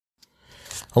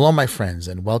Hello, my friends,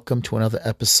 and welcome to another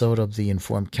episode of The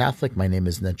Informed Catholic. My name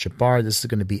is Ned Jabbar. This is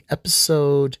going to be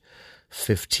episode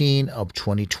 15 of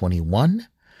 2021,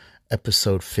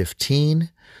 episode 15.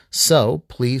 So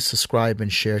please subscribe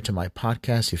and share to my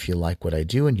podcast if you like what I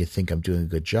do and you think I'm doing a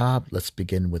good job. Let's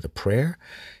begin with a prayer.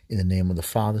 In the name of the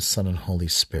Father, Son, and Holy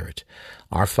Spirit.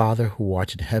 Our Father, who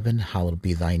art in heaven, hallowed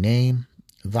be thy name.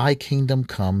 Thy kingdom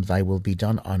come, thy will be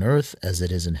done on earth as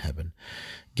it is in heaven.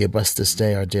 Give us this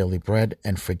day our daily bread,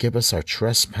 and forgive us our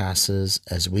trespasses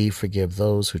as we forgive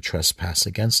those who trespass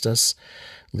against us.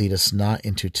 Lead us not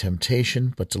into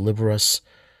temptation, but deliver us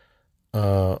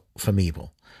from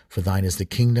evil. For thine is the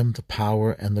kingdom, the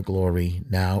power, and the glory,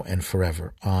 now and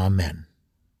forever. Amen.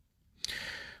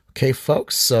 Okay,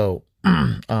 folks, so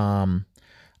I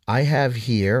have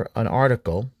here an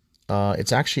article.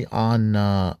 It's actually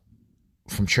on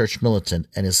from Church Militant,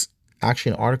 and it's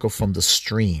actually an article from The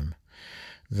Stream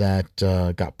that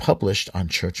got published on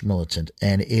Church Militant,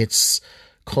 and it's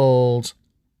called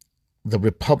 "The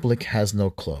Republic Has No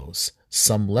Clothes: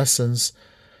 Some Lessons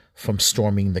from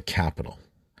Storming the Capitol."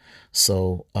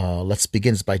 So let's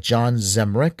begin. It's by John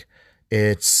Zemrick.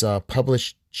 It's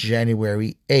published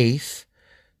January 8th,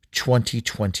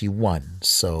 2021.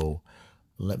 So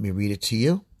let me read it to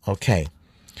you. Okay.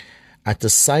 At the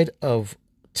sight of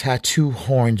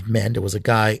tattoo-horned men, there was a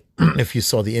guy, if you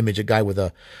saw the image, a guy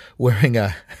wearing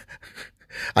a,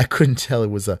 I couldn't tell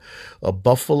it was a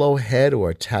buffalo head or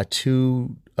a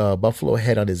tattoo buffalo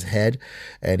head on his head,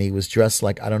 and he was dressed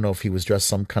like, I don't know if he was dressed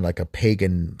some kind of like a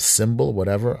pagan symbol,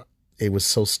 whatever. It was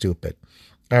so stupid.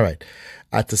 All right.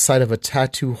 At the sight of a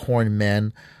tattoo-horned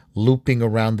man looping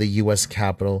around the U.S.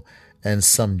 Capitol and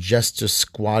some jester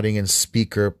squatting in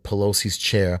Speaker Pelosi's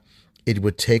chair, it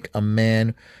would take a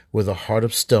man with a heart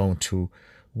of stone to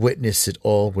witness it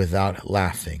all without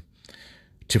laughing.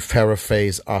 To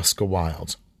paraphrase Oscar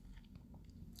Wilde.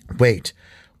 Wait,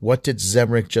 what did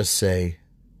Zemrick just say?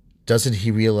 Doesn't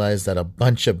he realize that a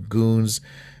bunch of goons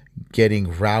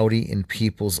getting rowdy in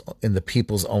the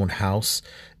people's own house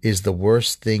is the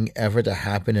worst thing ever to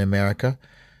happen in America?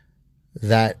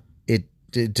 That it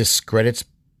discredits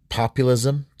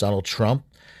populism, Donald Trump,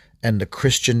 and the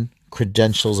Christian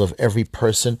credentials of every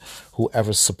person who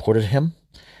ever supported him,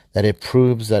 that it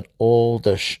proves that all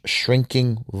the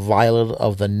shrinking violet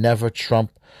of the never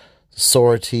Trump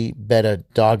sorority beta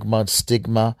dogma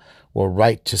stigma were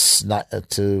right to snap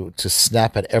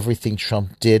at everything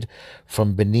Trump did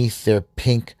from beneath their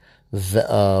pink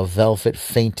velvet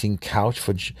fainting couch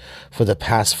for the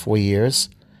past 4 years,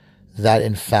 that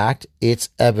in fact it's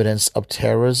evidence of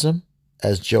terrorism,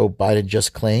 as Joe Biden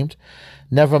just claimed.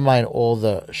 Never mind all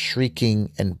the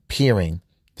shrieking and peering.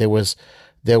 There was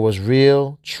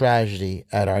real tragedy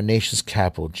at our nation's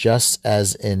capital, just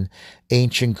as in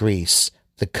ancient Greece,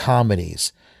 the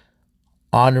comedies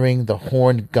honoring the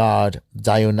horned god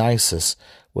Dionysus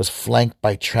was flanked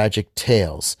by tragic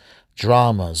tales,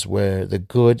 dramas where the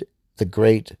good, the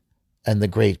great, and the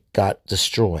great got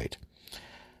destroyed.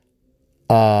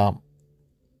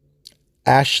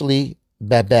 Ashley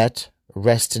Babbitt,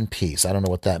 rest in peace. I don't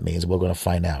know what that means. We're going to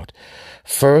find out.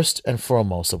 First and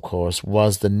foremost, of course,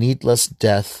 was the needless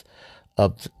death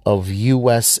of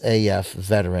USAF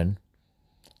veteran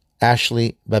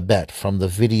Ashley Babbitt. From the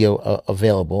video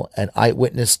available and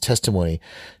eyewitness testimony,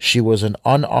 she was an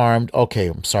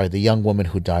the young woman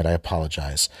who died, I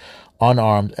apologize,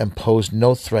 unarmed and posed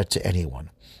no threat to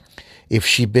anyone. If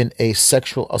she'd been a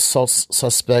sexual assault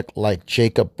suspect like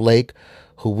Jacob Blake,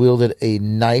 who wielded a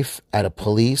knife at a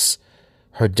police,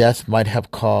 her death might have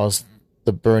caused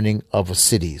the burning of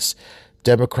cities.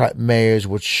 Democrat mayors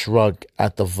would shrug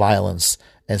at the violence,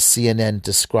 and CNN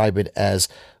describe it as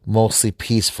mostly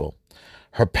peaceful.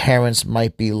 Her parents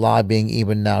might be lobbying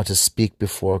even now to speak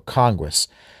before Congress.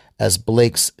 As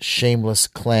Blake's shameless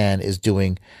clan is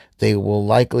doing, they will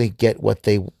likely get what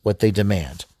they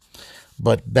demand.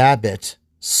 But Babbitt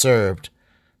served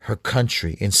her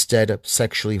country instead of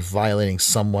sexually violating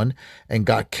someone, and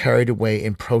got carried away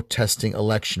in protesting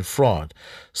election fraud.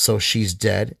 So she's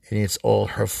dead, and it's all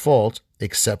her fault,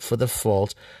 except for the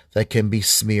fault that can be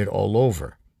smeared all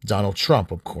over Donald Trump,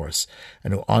 of course,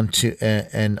 and onto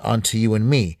you and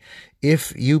me.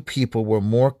 If you people were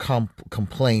more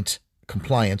compliant,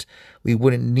 we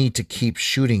wouldn't need to keep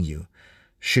shooting you.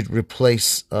 Should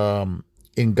replace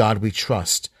In God We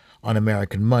Trust on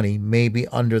American money, maybe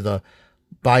under the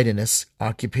Bidenist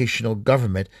occupational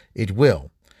government, it will.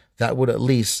 That would at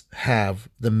least have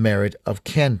the merit of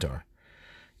candor.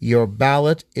 Your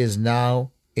ballot is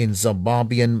now in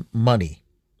Zimbabwean money.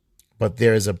 But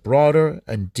there is a broader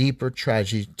and deeper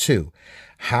tragedy too.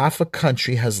 Half a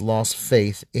country has lost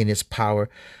faith in its power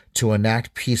to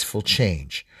enact peaceful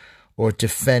change or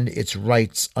defend its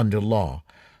rights under law.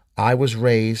 I was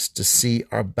raised to see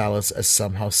our ballots as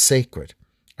somehow sacred,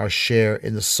 our share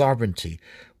in the sovereignty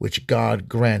which God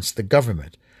grants the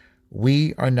government.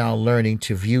 We are now learning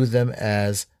to view them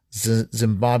as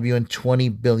Zimbabwean 20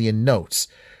 billion notes,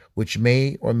 which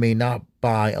may or may not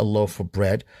buy a loaf of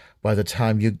bread by the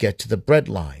time you get to the bread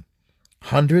line.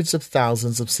 Hundreds of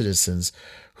thousands of citizens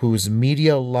whose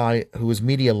media lie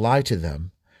to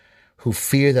them, who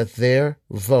fear that their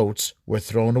votes were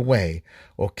thrown away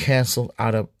or canceled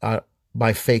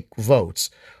by fake votes,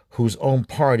 whose own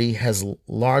party has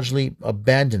largely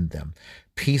abandoned them,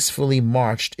 peacefully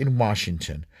marched in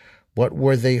Washington. What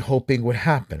were they hoping would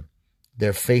happen?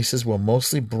 Their faces were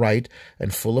mostly bright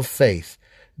and full of faith.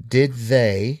 Did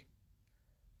they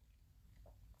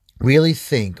really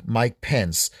think Mike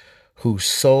Pence, who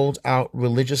sold out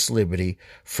religious liberty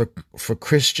for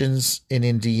Christians in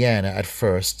Indiana at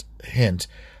first hint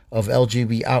of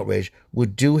LGBT outrage,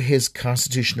 would do his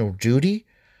constitutional duty?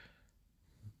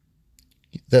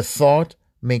 The thought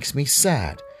makes me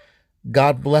sad.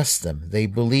 God bless them. They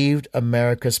believed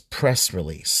America's press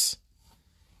release.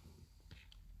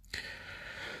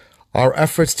 Our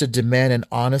efforts to demand an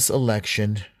honest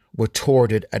election were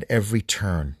thwarted at every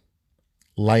turn.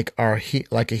 Like a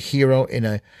hero in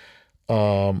a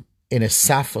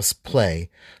Sappho's play,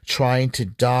 trying to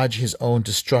dodge his own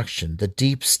destruction, the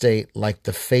deep state, like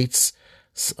the fates,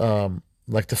 slam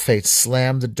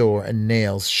the door and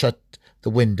nails shut the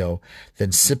window,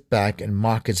 then sit back and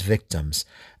mock its victims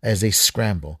as they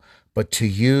scramble. But to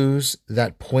use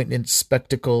that poignant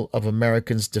spectacle of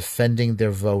Americans defending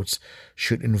their votes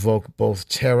should invoke both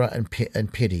terror and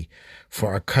pity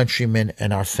for our countrymen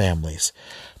and our families.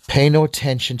 Pay no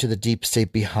attention to the deep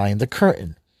state behind the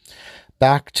curtain.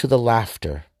 Back to the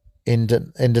laughter,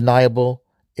 undeniable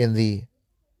in the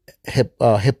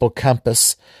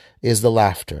hippocampus is the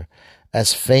laughter.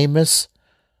 As famous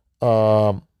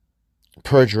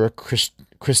perjurer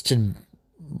Kristen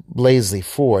Blasey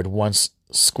Ford once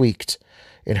squeaked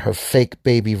in her fake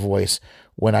baby voice,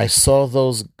 "When I saw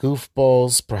those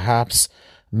goofballs, perhaps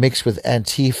mixed with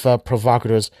Antifa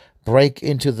provocateurs, break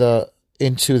into the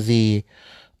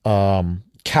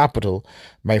Capitol,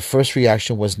 my first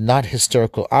reaction was not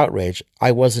hysterical outrage.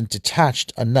 I wasn't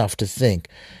detached enough to think,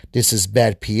 this is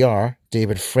bad PR.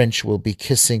 David French will be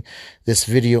kissing this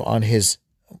video on his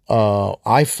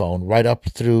iPhone right up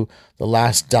through the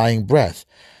last dying breath.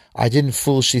 I didn't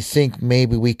foolishly think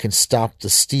maybe we can stop the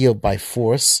steal by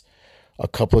force, a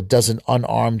couple of dozen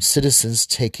unarmed citizens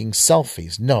taking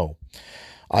selfies. No,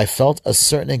 I felt a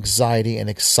certain anxiety and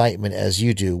excitement as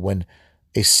you do when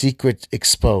a secret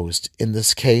exposed. In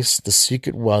this case, the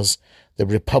secret was our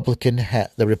republic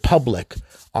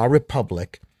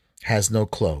has no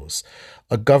clothes.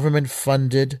 A government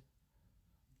funded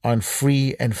on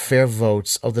free and fair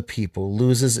votes of the people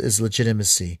loses its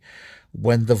legitimacy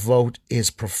when the vote is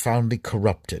profoundly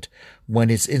corrupted, when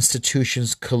its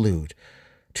institutions collude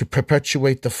to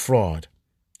perpetuate the fraud.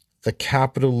 The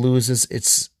Capitol loses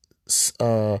its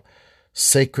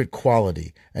sacred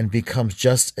quality and becomes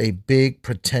just a big,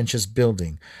 pretentious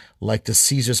building like the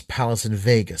Caesar's Palace in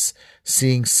Vegas.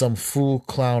 Seeing some fool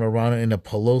clown around in a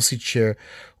Pelosi chair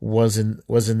was in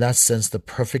that sense the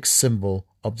perfect symbol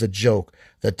of the joke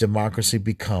that democracy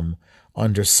become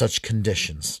under such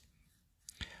conditions.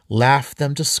 Laugh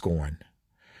them to scorn.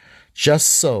 Just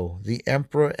so, the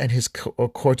emperor and his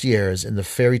courtiers in the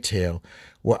fairy tale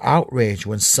were outraged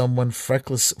when some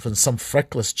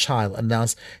freckless child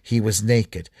announced he was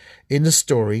naked. In the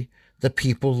story, the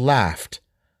people laughed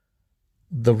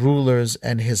the rulers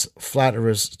and his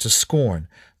flatterers to scorn.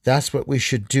 That's what we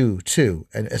should do, too,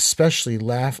 and especially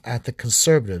laugh at the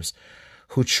conservatives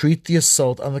who treat the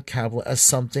assault on the Capitol as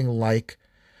something like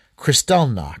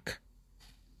Kristallnacht.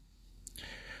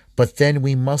 But then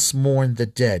we must mourn the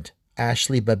dead,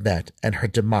 Ashley Babbitt and her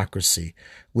democracy,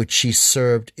 which she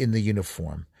served in the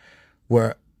uniform,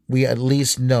 where we at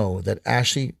least know that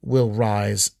Ashley will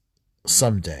rise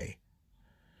someday.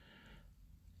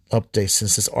 Update: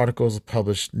 since this article was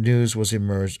published, news was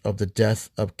emerged of the death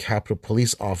of Capitol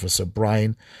Police Officer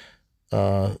Brian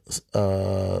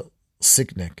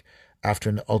Sicknick after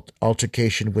an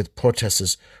altercation with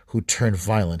protesters who turned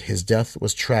violent. His death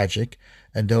was tragic,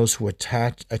 and those who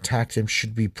attacked him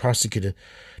should be prosecuted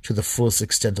to the fullest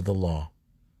extent of the law.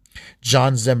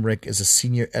 John Zemrick is a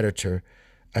senior editor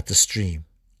at The Stream,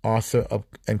 author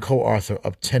and co-author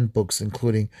of 10 books,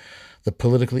 including The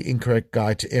Politically Incorrect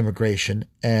Guide to Immigration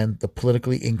and The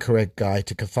Politically Incorrect Guide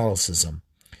to Catholicism.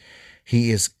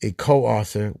 He is a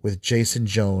co-author with Jason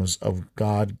Jones of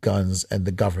God, Guns, and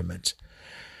the Government.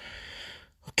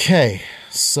 Okay,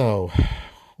 so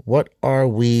what are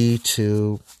we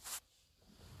to...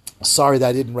 Sorry that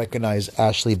I didn't recognize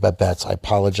Ashley Babette. I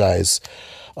apologize.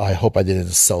 I hope I didn't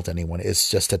insult anyone.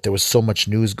 It's just that there was so much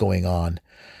news going on.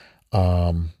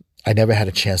 I never had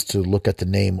a chance to look at the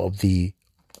name of the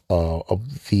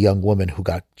young woman who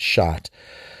got shot.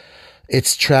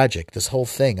 It's tragic, this whole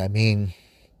thing. I mean,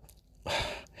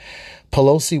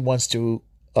 Pelosi wants to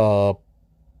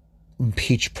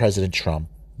impeach President Trump.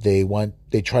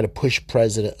 They try to push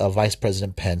Vice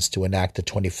President Pence to enact the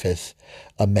 25th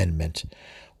Amendment.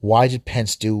 Why did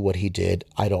Pence do what he did?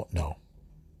 I don't know.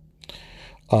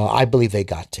 I believe they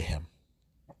got to him.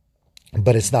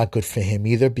 But it's not good for him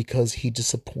either, because he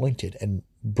disappointed and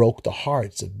broke the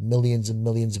hearts of millions and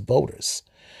millions of voters.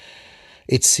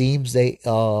 It seems they,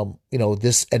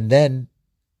 this, and then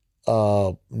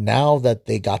now that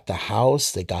they got the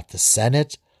House, they got the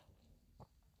Senate,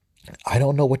 I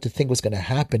don't know what to think was going to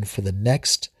happen for the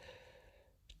next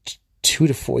 2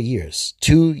 to 4 years.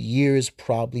 2 years,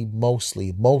 probably most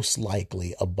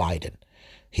likely, of Biden.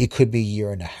 He could be a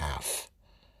year and a half.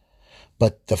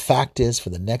 But the fact is,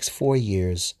 for the next 4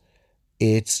 years,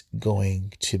 it's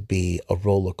going to be a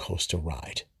roller coaster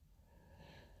ride.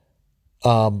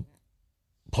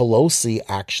 Pelosi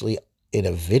actually, in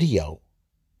a video,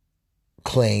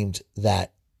 claimed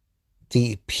that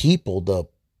the people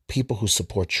who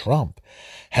support Trump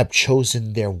have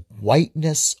chosen their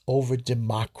whiteness over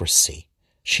democracy.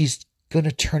 She's going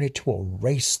to turn it to a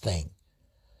race thing.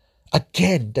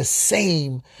 Again, the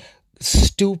same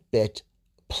stupid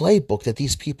playbook that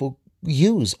these people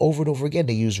use over and over again.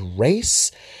 They use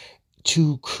race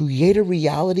to create a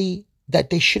reality that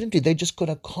they shouldn't do. They're just going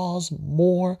to cause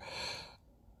more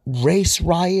race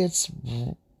riots,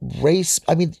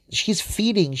 she's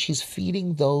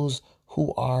feeding those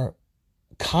who are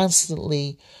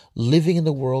constantly living in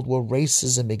the world where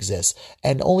racism exists.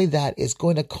 And only that is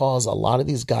going to cause a lot of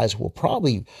these guys who are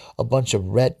probably a bunch of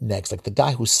rednecks, like the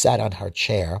guy who sat on her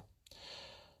chair.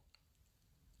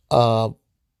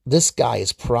 This guy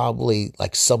is probably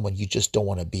like someone you just don't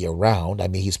want to be around. I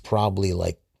mean, he's probably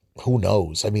like, who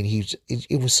knows? I mean,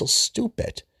 it was so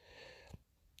stupid.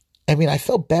 I mean, I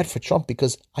felt bad for Trump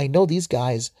because I know these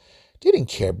guys didn't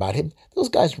care about him. Those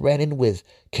guys ran in with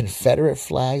Confederate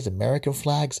flags, American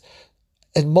flags,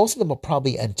 and most of them are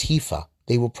probably Antifa.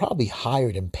 They were probably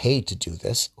hired and paid to do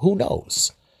this. Who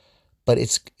knows? But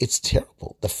it's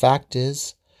terrible. The fact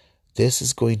is, this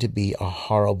is going to be a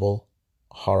horrible,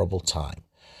 horrible time.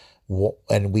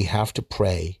 And we have to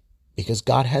pray, because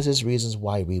God has his reasons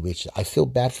why we reach it. I feel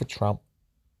bad for Trump.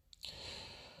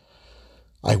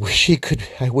 I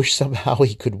wish somehow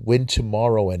he could win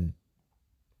tomorrow and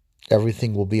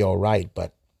everything will be all right.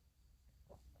 But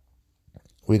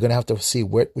we're going to have to see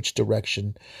what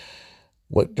direction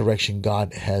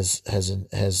God has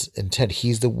intended.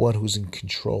 He's the one who's in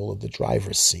control of the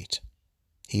driver's seat.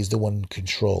 He's the one in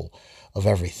control of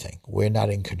everything. We're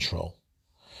not in control.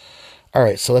 All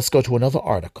right, so let's go to another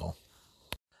article.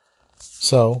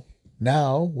 So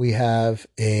now we have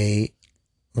let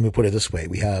me put it this way.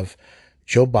 We have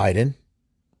Joe Biden,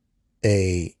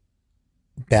 a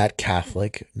bad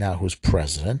Catholic, now who's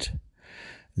president.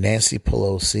 Nancy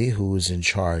Pelosi, who is in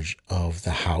charge of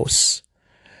the House.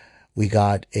 We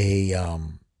got a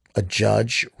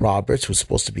Judge Roberts, who's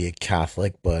supposed to be a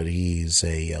Catholic, but he's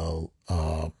a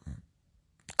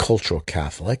cultural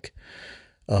Catholic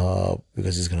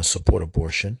because he's going to support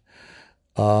abortion.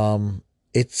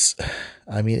 It's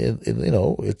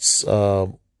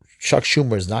Chuck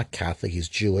Schumer is not Catholic; he's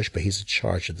Jewish, but he's in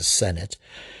charge of the Senate.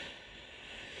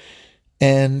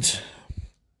 And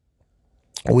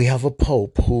we have a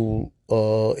Pope who,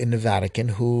 in the Vatican,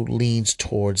 who leans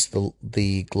towards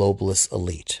the globalist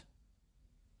elite.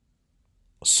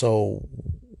 So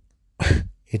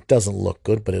it doesn't look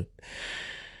good, but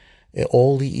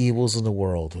all the evils in the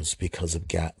world is because of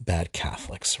bad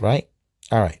Catholics, right?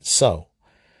 All right. So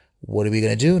what are we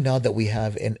going to do now that we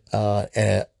have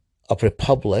a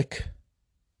republic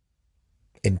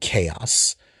in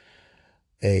chaos?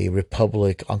 A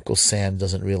republic, Uncle Sam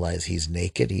doesn't realize he's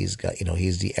naked. He's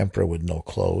the emperor with no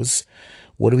clothes.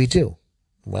 What do?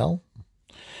 Well,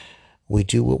 we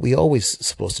do what we always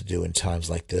supposed to do in times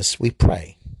like this. We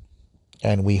pray.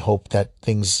 And we hope that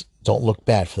things don't look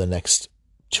bad for the next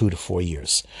 2 to 4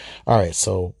 years. All right,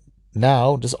 so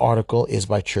now this article is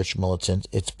by Church Militant.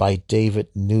 It's by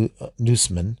David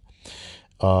Nussman,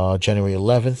 January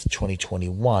 11th,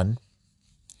 2021.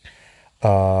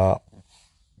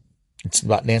 It's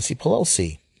about Nancy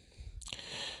Pelosi.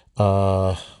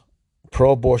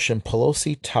 Pro-abortion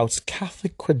Pelosi touts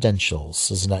Catholic credentials.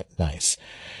 Isn't that nice?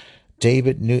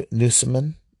 David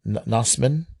Nussman,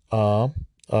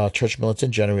 Church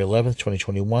Militant, January 11th,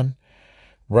 2021.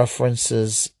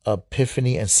 References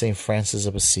Epiphany and St. Francis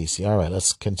of Assisi. All right,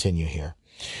 let's continue here.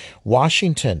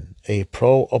 Washington, a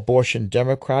pro-abortion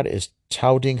Democrat, is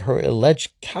touting her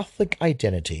alleged Catholic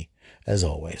identity, as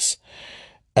always.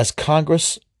 As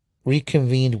Congress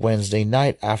reconvened Wednesday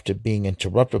night after being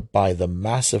interrupted by the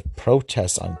massive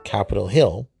protests on Capitol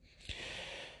Hill,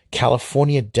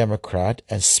 California Democrat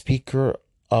and Speaker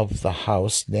of the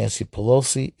House, Nancy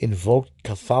Pelosi, invoked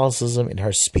Catholicism in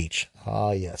her speech.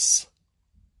 Ah, yes.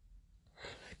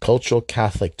 Cultural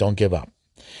Catholic, don't give up.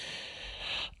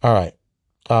 All right.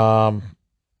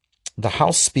 The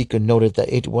House Speaker noted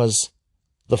that it was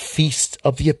the Feast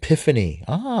of the Epiphany.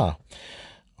 Of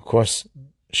course,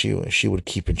 she would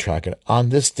keep in track of it. On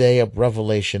this day of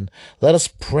revelation, let us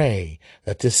pray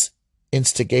that this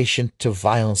instigation to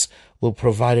violence will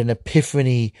provide an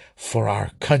epiphany for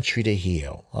our country to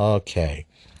heal. Okay.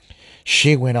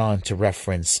 She went on to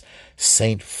reference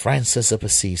St. Francis of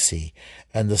Assisi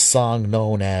and the song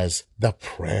known as The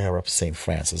Prayer of St.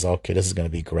 Francis. Okay, this is going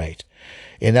to be great.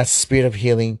 In that spirit of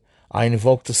healing, I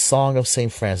invoke the song of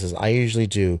St. Francis. I usually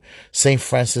do. St.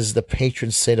 Francis is the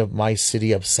patron saint of my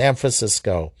city of San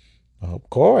Francisco. Of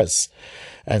course.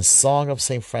 And Song of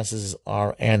St. Francis is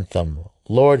our anthem.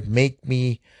 Lord, make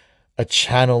me a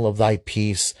channel of thy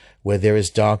peace. Where there is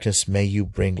darkness, may you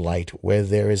bring light. Where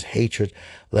there is hatred,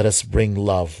 let us bring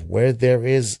love. Where there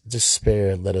is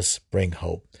despair, let us bring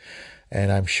hope.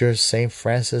 And I'm sure St.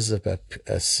 Francis of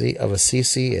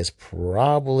Assisi is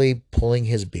probably pulling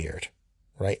his beard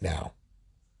right now.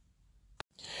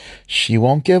 She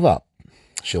won't give up.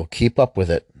 She'll keep up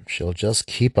with it. She'll just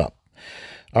keep up.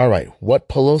 All right. What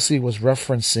Pelosi was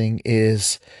referencing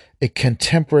is a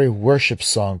contemporary worship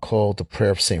song called The Prayer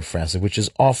of St. Francis, which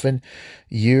is often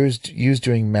used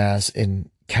during Mass in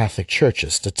Catholic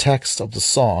churches. The text of the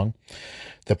song,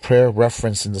 the prayer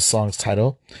referenced in the song's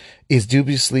title, is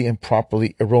dubiously,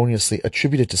 improperly, erroneously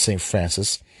attributed to St.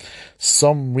 Francis.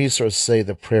 Some researchers say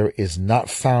the prayer is not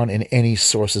found in any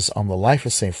sources on the life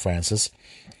of St. Francis,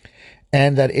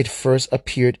 and that it first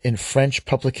appeared in French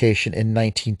publication in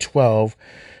 1912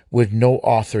 with no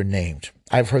author named.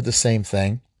 I've heard the same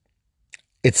thing.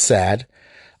 It's sad.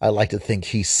 I like to think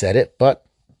he said it, but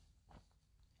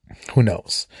who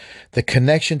knows? The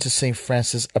connection to St.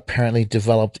 Francis apparently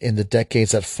developed in the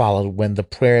decades that followed when the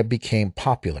prayer became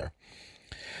popular.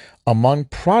 Among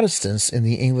Protestants in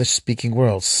the English-speaking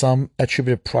world, some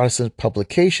attributed Protestant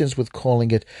publications with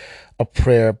calling it a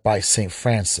prayer by St.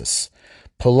 Francis.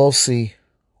 Pelosi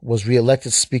was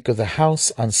re-elected Speaker of the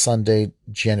House on Sunday,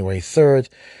 January 3rd.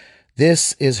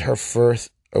 This is her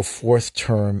fourth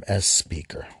term as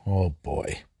Speaker. Oh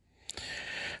boy.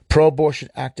 Pro-abortion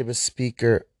activists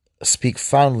speak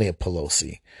fondly of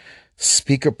Pelosi.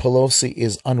 Speaker Pelosi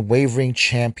is unwavering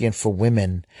champion for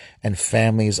women and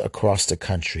families across the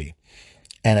country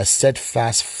and a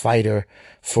steadfast fighter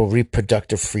for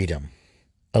reproductive freedom.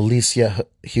 Alicia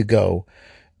Hugo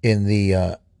in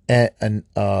the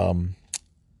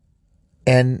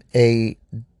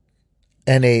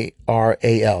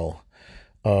NARAL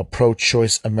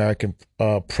pro-choice American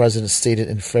president stated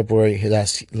in February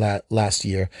last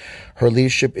year, her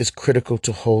leadership is critical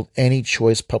to hold any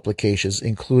choice publications,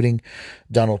 including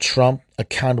Donald Trump,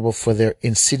 accountable for their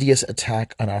insidious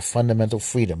attack on our fundamental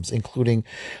freedoms, including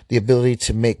the ability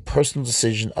to make personal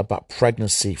decisions about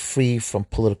pregnancy free from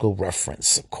political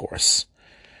reference, of course.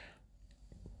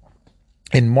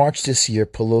 In March this year,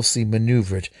 Pelosi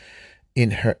maneuvered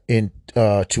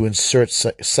to insert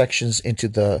sections into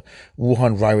the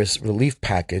Wuhan virus relief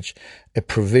package, a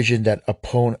provision that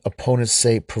opponents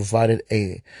say provided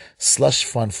a slush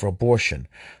fund for abortion.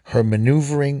 Her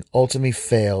maneuvering ultimately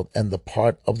failed, and the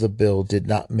part of the bill did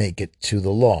not make it to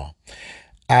the law.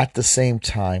 At the same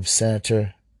time,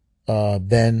 Senator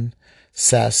Ben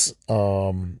Sasse,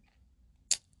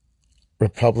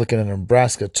 Republican in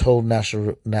Nebraska, told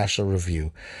National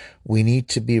Review, "We need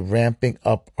to be ramping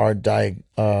up our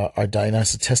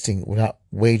diagnostic testing without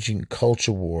waging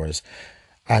culture wars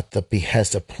at the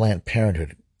behest of Planned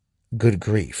Parenthood." Good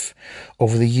grief.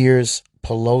 Over the years,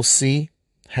 Pelosi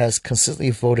has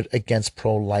consistently voted against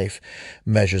pro-life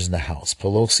measures in the House.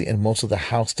 Pelosi and most of the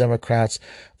House Democrats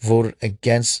voted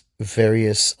against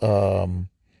various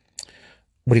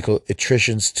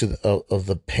attritions to of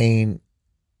the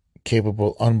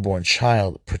pain-capable unborn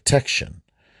child protection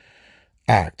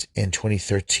Act in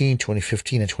 2013,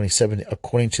 2015, and 2017,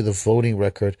 according to the voting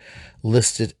record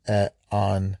listed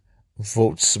on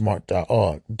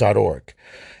votesmart.org.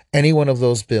 Any one of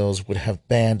those bills would have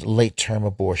banned late-term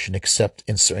abortion, except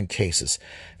in certain cases.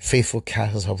 Faithful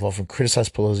Catholics have often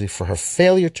criticized Pelosi for her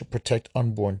failure to protect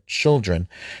unborn children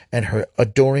and her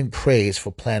adoring praise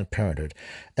for Planned Parenthood,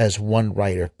 as one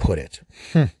writer put it.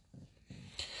 Of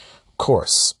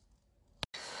course.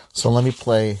 So let me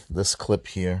play this clip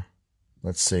here.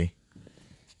 Let's see.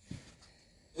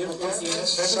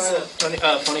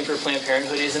 Funding for Planned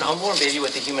Parenthood is an unborn baby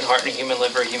with a human heart and a human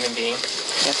liver, a human being.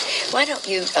 Yeah. Why don't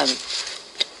you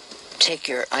take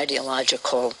your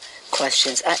ideological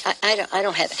questions? I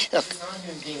don't have. Look,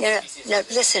 no.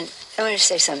 Listen, I want to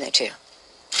say something to you.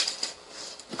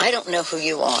 I don't know who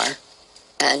you are,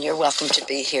 and you're welcome to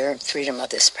be here. Freedom of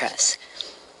this press.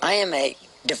 I am a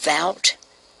devout,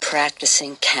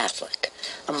 practicing Catholic,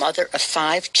 a mother of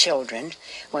 5 children.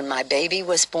 When my baby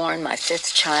was born, my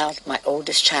 5th child, my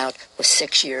oldest child, was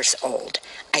 6 years old.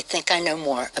 I think I know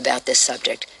more about this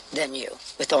subject than you,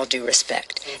 with all due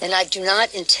respect. And I do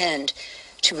not intend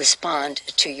to respond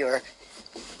to your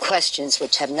questions,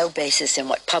 which have no basis in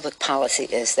what public policy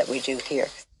is that we do here.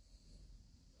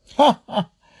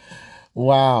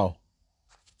 Wow.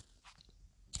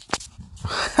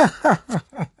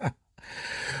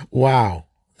 Wow.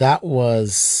 That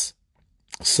was...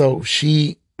 So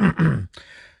she's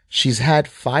had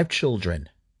 5 children,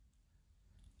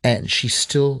 and she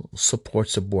still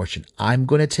supports abortion. I'm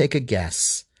going to take a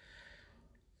guess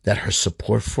that her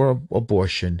support for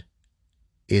abortion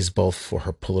is both for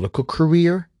her political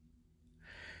career,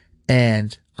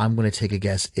 and I'm going to take a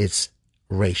guess it's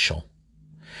racial.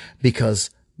 Because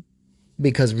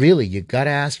really, you got to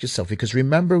ask yourself, because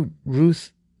remember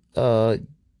Ruth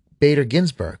Bader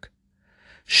Ginsburg.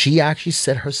 She actually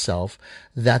said herself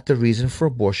that the reason for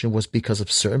abortion was because of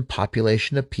certain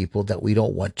population of people that we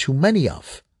don't want too many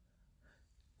of.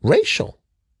 Racial.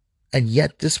 And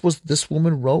yet this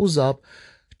woman rose up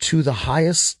to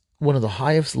one of the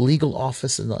highest legal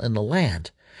office in the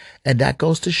land. And that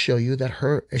goes to show you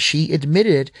that she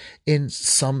admitted in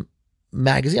some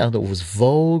magazine, I don't know if it was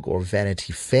Vogue or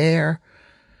Vanity Fair,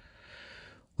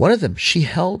 one of them, she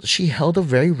held a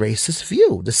very racist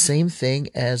view, the same thing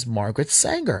as Margaret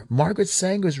Sanger. Margaret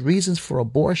Sanger's reasons for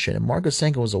abortion, and Margaret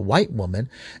Sanger was a white woman,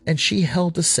 and she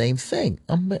held the same thing.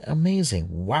 Amazing.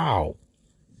 Wow.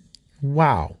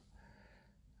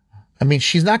 I mean,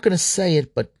 she's not going to say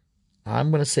it, but I'm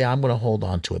going to hold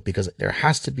on to it, because there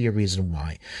has to be a reason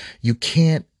why. You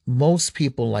can't, most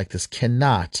people like this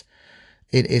cannot,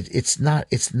 it's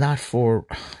not for,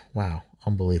 wow,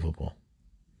 unbelievable.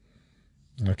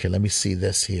 Okay, let me see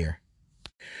this here.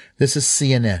 This is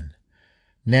CNN.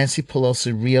 Nancy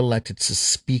Pelosi reelected to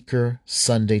Speaker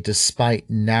Sunday despite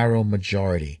narrow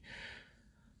majority.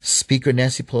 Speaker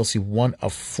Nancy Pelosi won a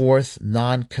 4th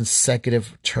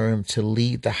non-consecutive term to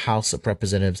lead the House of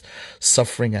Representatives,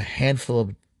 suffering a handful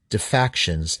of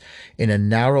defections in a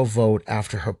narrow vote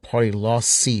after her party lost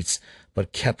seats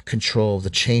but kept control of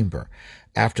the chamber.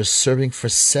 After serving for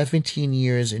 17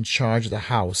 years in charge of the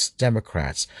House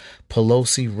Democrats,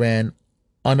 Pelosi ran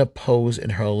unopposed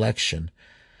in her election.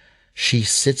 She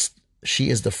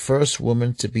is the first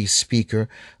woman to be Speaker,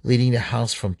 leading the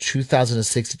House from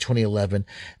 2006 to 2011,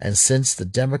 and since the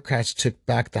Democrats took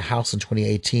back the House in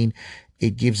 2018,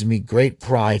 it gives me great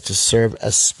pride to serve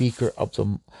as Speaker of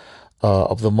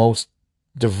the most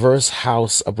diverse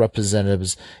House of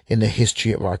Representatives in the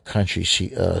history of our country,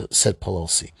 said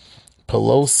Pelosi.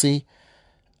 Pelosi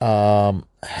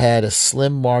had a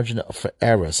slim margin for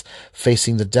errors,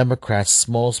 facing the Democrats'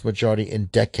 smallest majority in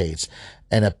decades,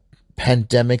 and a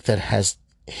pandemic that has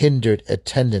hindered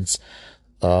attendance.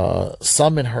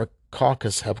 Some in her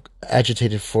caucus have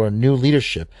agitated for new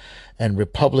leadership, and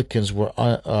Republicans were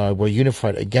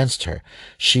unified against her.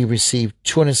 She received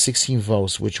 216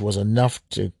 votes, which was enough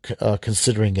to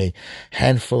considering a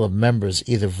handful of members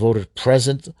either voted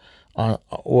present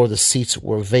or the seats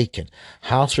were vacant.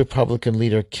 House Republican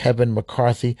leader Kevin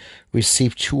McCarthy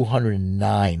received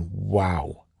 209.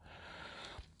 Wow.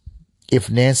 If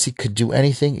Nancy could do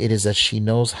anything, it is that she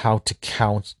knows how to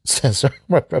count, says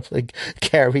Republican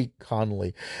Carrie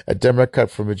Connolly, a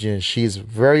Democrat from Virginia. She is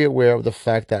very aware of the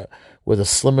fact that with a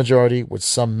slim majority, with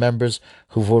some members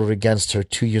who voted against her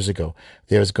 2 years ago,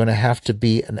 there is going to have to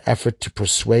be an effort to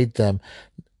persuade them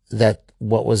that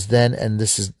what was then and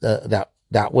this is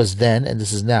that was then and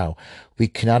this is now. We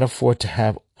cannot afford to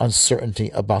have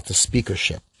uncertainty about the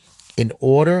speakership. In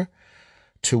order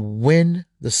to win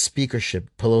the speakership,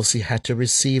 Pelosi had to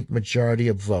receive majority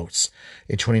of votes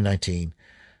in 2019.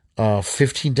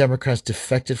 15 Democrats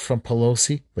defected from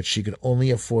Pelosi, but she could only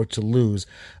afford to lose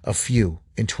a few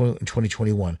in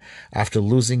 2021. After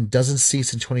losing dozens of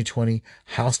seats in 2020,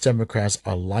 House Democrats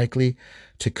are likely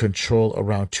to control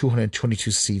around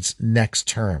 222 seats next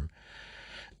term.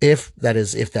 If that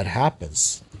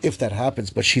happens.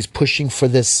 But she's pushing for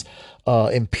this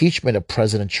impeachment of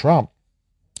President Trump.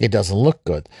 It doesn't look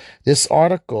good. This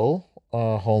article,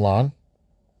 hold on,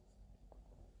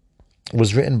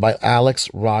 was written by Alex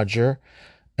Roger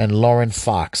and Lauren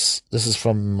Fox. This is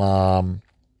from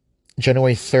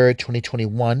January 3rd,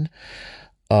 2021,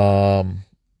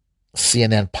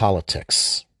 CNN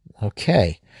Politics.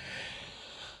 Okay.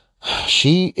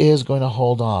 She is going to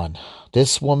hold on.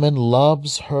 This woman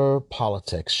loves her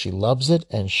politics. She loves it,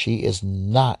 and she is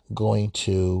not going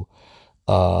to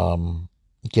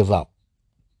give up.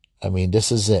 I mean,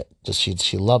 this is it.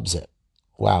 She loves it.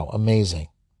 Wow, amazing.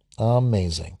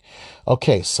 Amazing.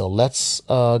 Okay, so let's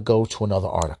go to another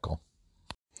article.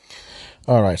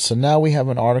 All right, so now we have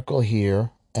an article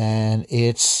here, and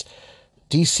it's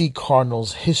DC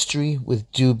Cardinals History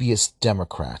with Dubious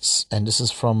Democrats. And this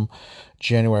is from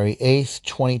January 8th,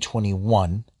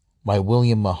 2021 by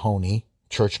William Mahoney,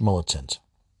 church militant.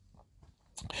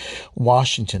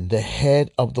 Washington. The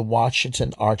head of the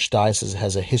Washington Archdiocese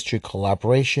has a history of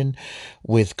collaboration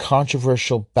with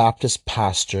controversial Baptist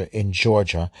pastor in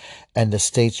Georgia and the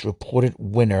state's reported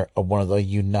winner of one of the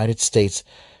United States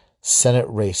Senate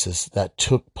races that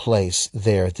took place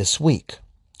there this week.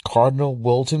 Cardinal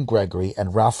Wilton Gregory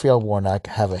and Raphael Warnock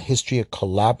have a history of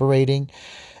collaborating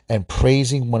and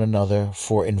praising one another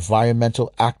for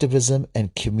environmental activism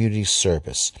and community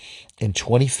service. In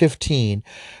 2015,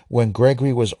 when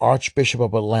Gregory was Archbishop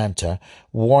of Atlanta,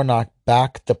 Warnock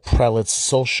backed the prelate's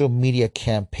social media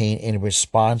campaign in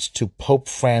response to Pope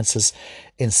Francis'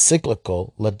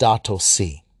 encyclical Laudato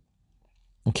Si.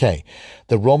 Okay,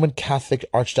 the Roman Catholic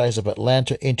Archdiocese of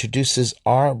Atlanta introduces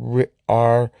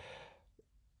our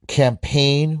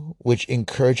campaign, which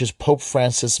encourages Pope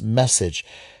Francis' message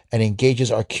and engages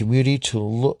our community to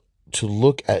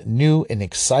look at new and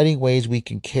exciting ways we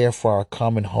can care for our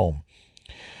common home.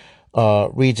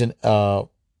 Reads an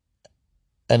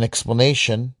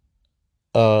explanation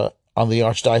on the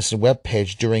Archdiocese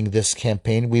webpage. During this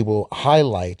campaign, we will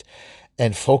highlight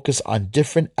and focus on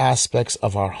different aspects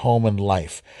of our home and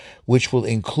life, which will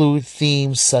include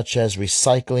themes such as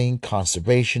recycling,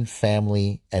 conservation,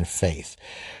 family, and faith.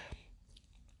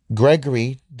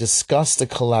 Gregory discussed the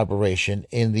collaboration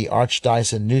in the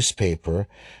Archdiocese newspaper,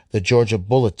 the Georgia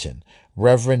Bulletin.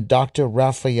 Reverend Dr.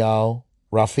 Raphael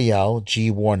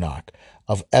G. Warnock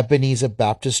of Ebenezer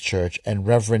Baptist Church and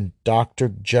Reverend Dr.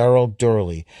 Gerald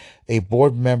Durley, a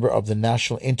board member of the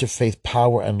National Interfaith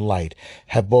Power and Light,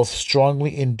 have both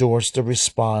strongly endorsed the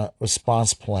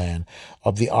response plan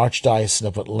of the Archdiocese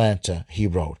of Atlanta, he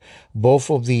wrote. Both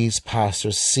of these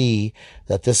pastors see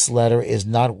that this letter is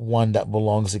not one that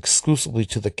belongs exclusively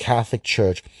to the Catholic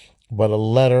Church, but a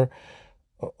letter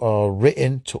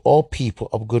written to all people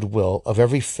of goodwill of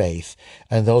every faith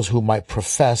and those who might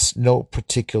profess no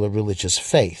particular religious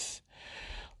faith.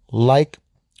 Like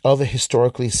other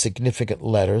historically significant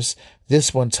letters,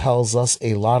 this one tells us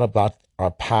a lot about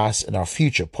our past and our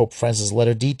future. Pope Francis'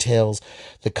 letter details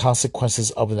the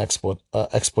consequences of an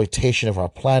exploitation of our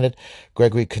planet.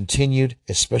 Gregory continued,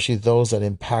 especially those that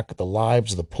impact the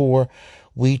lives of the poor.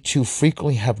 We too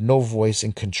frequently have no voice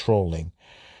in controlling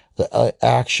the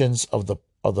actions of the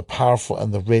powerful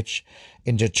and the rich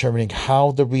in determining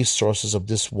how the resources of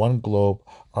this one globe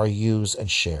are used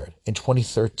and shared. In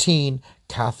 2013,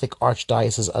 Catholic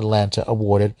Archdiocese Atlanta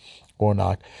awarded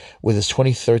Warnock with his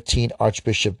 2013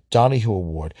 Archbishop Donahue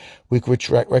Award, which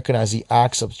recognize the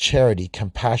acts of charity,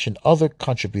 compassion, other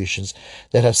contributions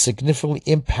that have significantly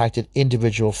impacted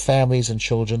individual families and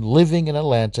children living in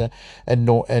Atlanta and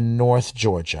North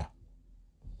Georgia.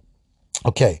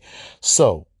 Okay,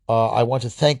 so I want to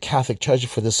thank Catholic Treasure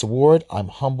for this award. I'm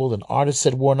humbled and honored,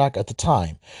 said Warnock at the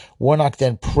time. Warnock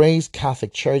then praised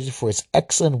Catholic Treasure for its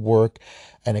excellent work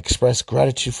and expressed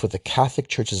gratitude for the Catholic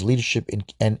Church's leadership in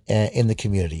the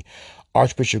community.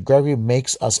 Archbishop Gregory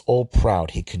makes us all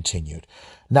proud, he continued.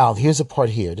 Now, here's a part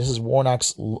here. This is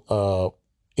Warnock's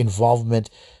involvement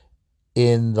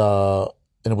with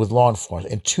law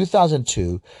enforcement. In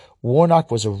 2002, Warnock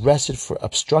was arrested for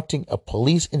obstructing a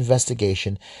police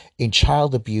investigation in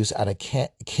child abuse at a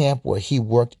camp where he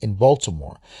worked in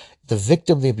Baltimore. The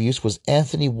victim of the abuse was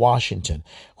Anthony Washington,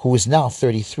 who is now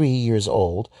 33 years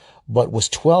old, but was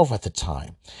 12 at the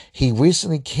time. He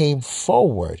recently came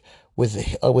forward with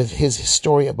his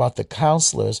story about the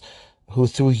counselors who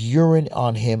threw urine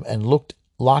on him and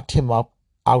locked him up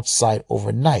outside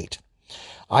overnight.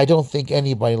 I don't think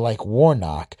anybody like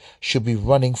Warnock should be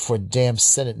running for a damn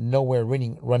Senate, nowhere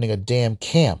running a damn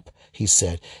camp, he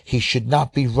said. He should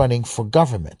not be running for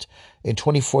government. In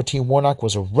 2014, Warnock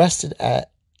was arrested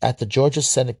at the Georgia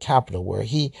Senate Capitol, where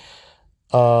he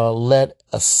led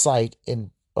a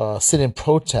sit-in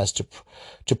protest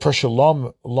to pressure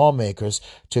lawmakers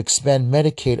to expand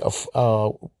Medicaid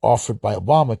offered by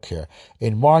Obamacare.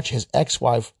 In March, his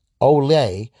ex-wife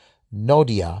Ole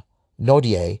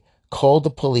Nodie called the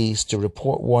police to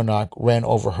report Warnock ran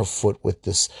over her foot with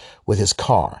his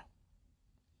car.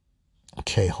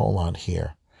 Okay, hold on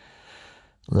here.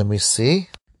 Let me see.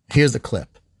 Here's the clip.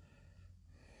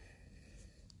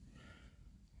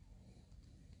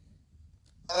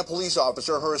 A police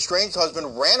officer, her estranged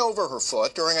husband, ran over her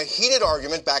foot during a heated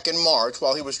argument back in March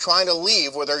while he was trying to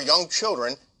leave with her young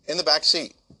children in the back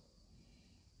seat.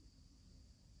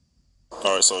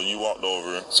 All right, so you walked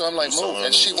over. So I'm like, move,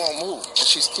 and she won't move, and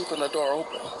she's keeping the door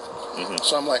open.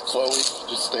 So I'm like, Chloe,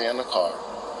 just stay in the car.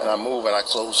 And I move, and I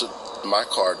close my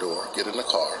car door, get in the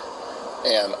car,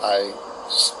 and I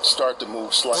start to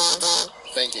move slightly,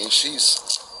 thinking she's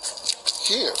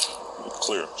here.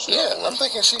 Clear. I'm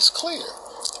thinking she's clear.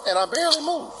 And I barely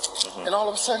moved. And all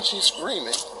of a sudden she's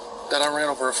screaming that I ran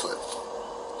over her foot.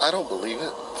 I don't believe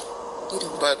it.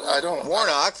 But I don't.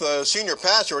 Warnock, the senior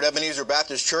pastor at Ebenezer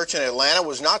Baptist Church in Atlanta,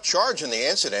 was not charged in the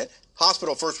incident.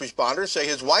 Hospital first responders say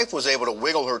his wife was able to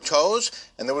wiggle her toes,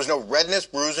 and there was no redness,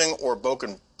 bruising, or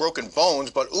broken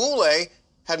bones. But Ule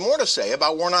had more to say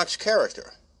about Warnock's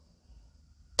character.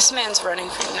 This man's running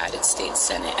for United States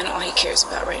Senate, and all he cares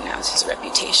about right now is his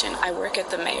reputation. I work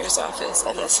at the mayor's office,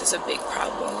 and this is a big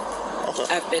problem.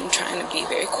 I've been trying to be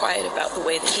very quiet about the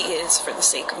way that he is for the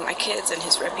sake of my kids and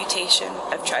his reputation.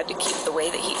 I've tried to keep the way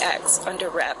that he acts under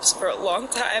wraps for a long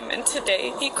time, and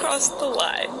today he crossed the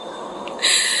line.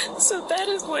 So that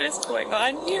is what is going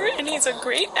on here, and he's a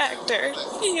great actor.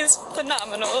 He is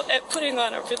phenomenal at putting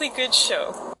on a really good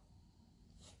show.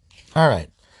 All right,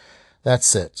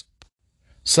 that's it.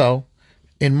 So,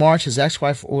 in March, his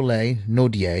ex-wife Ole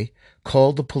Nodie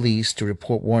called the police to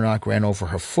report Warnock ran over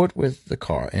her foot with the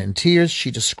car. And in tears,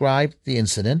 she described the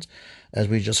incident, as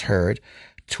we just heard,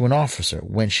 to an officer.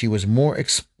 When she was more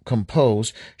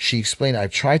composed, she explained, "I've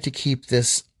tried to keep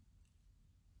the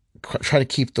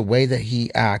way that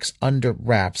he acts under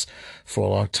wraps for a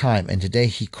long time, and today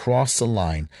he crossed the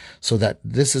line. So that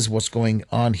this is what's going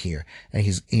on here. And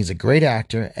he's a great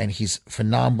actor, and he's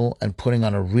phenomenal and putting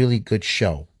on a really good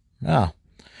show."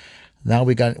 Now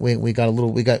we get a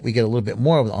little bit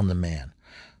more on the man.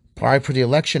 Prior to the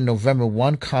election, November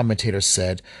 1 commentator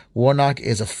said, "Warnock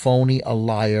is a phony, a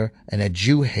liar, and a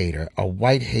Jew hater, a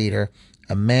white hater,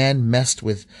 a man who messed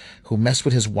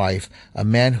with his wife, a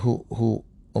man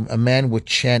would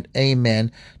chant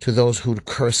amen to those who'd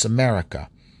curse America."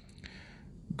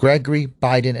 Gregory,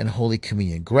 Biden, and Holy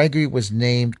Communion. Gregory was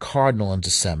named cardinal in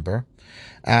December,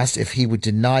 asked if he would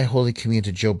deny Holy Communion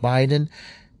to Joe Biden,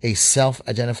 a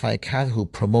self-identified Catholic who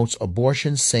promotes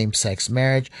abortion, same-sex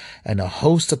marriage, and a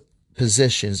host of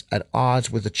positions at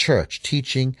odds with the church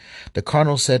teaching. The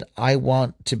cardinal said, "I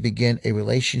want to begin a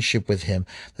relationship with him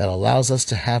that allows us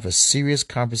to have a serious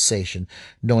conversation,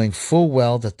 knowing full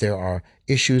well that there are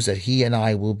issues that he and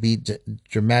I will be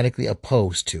dramatically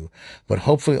opposed to, but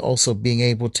hopefully also being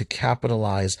able to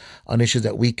capitalize on issues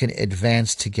that we can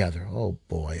advance together." Oh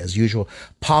boy, as usual,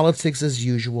 politics as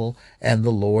usual, and the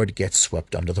Lord gets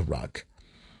swept under the rug.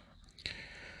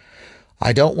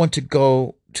 "I don't want to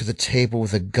go to the table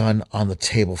with a gun on the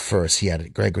table first," he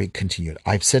added. Gregory continued,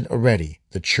 "I've said already,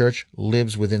 the church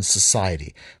lives within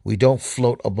society. We don't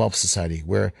float above society.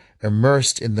 We're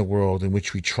immersed in the world in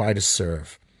which we try to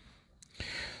serve.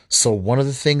 So one of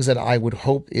the things that I would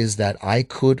hope is that I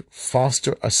could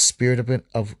foster a spirit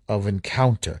of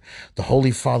encounter. The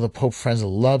Holy Father, Pope Francis,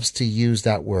 loves to use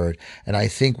that word, and I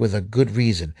think with a good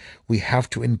reason. We have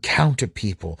to encounter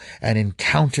people, and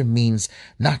encounter means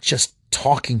not just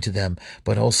talking to them,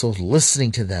 but also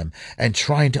listening to them and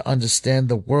trying to understand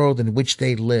the world in which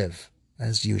they live,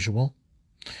 as usual."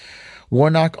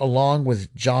 Warnock, along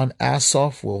with John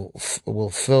Ossoff, will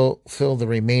fill the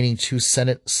remaining 2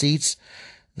 Senate seats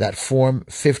that form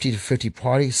 50-50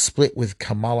 party, split with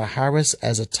Kamala Harris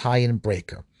as a tie-in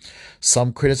breaker.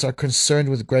 Some critics are concerned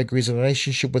with Gregory's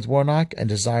relationship with Warnock and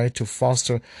desire to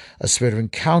foster a spirit of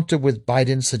encounter with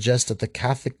Biden, suggest that the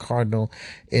Catholic cardinal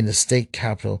in the state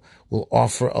capitol will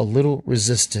offer a little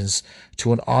resistance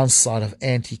to an onslaught of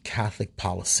anti-Catholic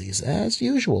policies. As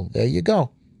usual, there you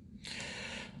go.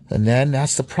 And then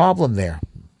that's the problem there.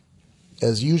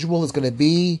 As usual, it's going to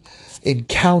be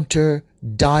encounter,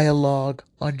 dialogue,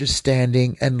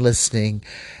 understanding, and listening.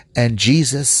 And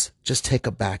Jesus, just take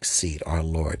a back seat, our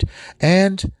Lord.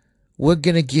 And we're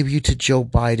going to give you to Joe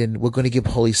Biden. We're going to give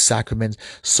Holy Sacrament.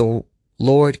 So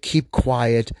Lord, keep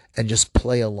quiet and just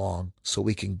play along so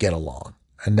we can get along.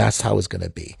 And that's how it's going to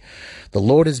be. The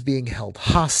Lord is being held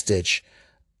hostage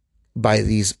by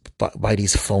these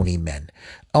phony men.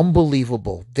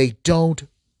 Unbelievable. They want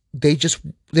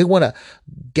to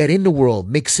get in the world,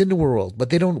 mix in the world, but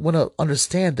they don't want to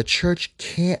understand the church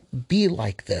can't be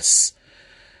like this.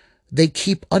 They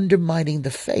keep undermining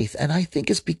the faith. And I think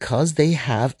it's because they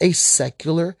have a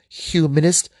secular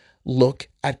humanist look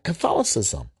at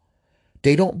Catholicism.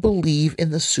 They don't believe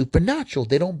in the supernatural.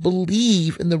 They don't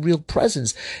believe in the real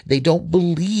presence. They don't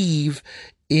believe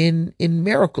in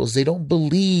miracles. They don't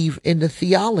believe in the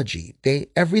theology.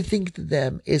 Everything to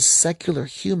them is secular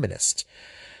humanist.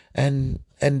 And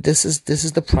this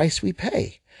is the price we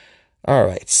pay. All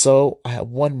right, so I have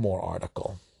one more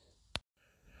article.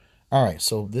 All right,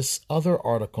 so this other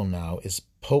article now is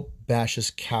Pope bashes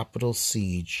Capitol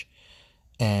siege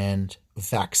and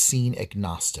vaccine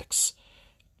agnostics,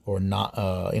 or not,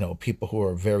 people who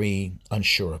are very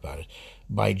unsure about it,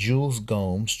 by Jules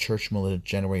Gomes, Church Militant,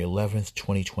 January 11th,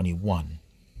 2021.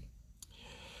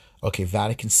 Okay,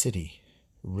 Vatican City,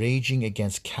 raging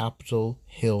against Capitol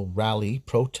Hill rally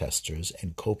protesters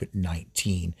and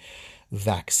COVID-19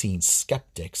 vaccine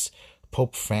skeptics,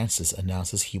 Pope Francis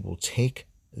announces he will take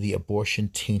the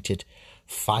abortion-tainted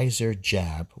Pfizer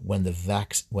jab when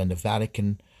the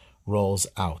Vatican rolls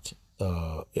out,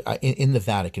 in the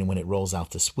Vatican when it rolls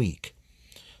out this week.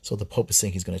 So the Pope is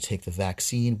saying he's going to take the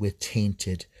vaccine with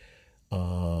tainted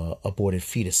aborted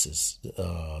fetuses,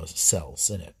 cells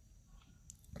in it.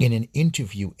 In an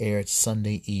interview aired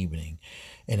Sunday evening,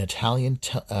 on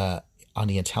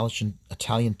the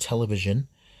Italian television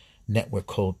network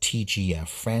called TGF,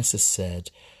 Francis said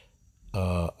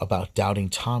about doubting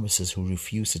Thomases who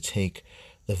refused to take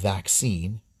the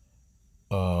vaccine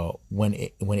when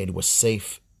it was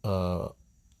safe. He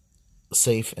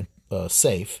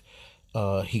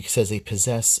says they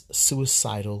possess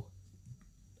suicidal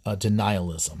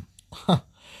denialism.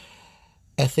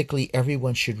 Ethically,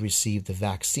 everyone should receive the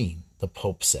vaccine, the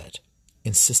Pope said,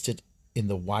 insisted in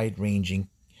the wide-ranging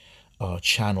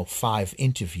Channel 5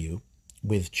 interview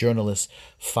with journalist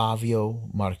Fabio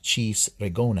Marchese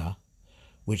Regona,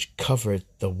 which covered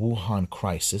the Wuhan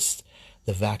crisis,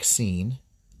 the vaccine,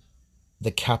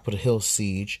 the Capitol Hill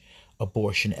siege,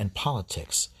 abortion, and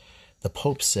politics. The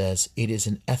Pope says it is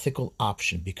an ethical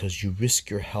option because you risk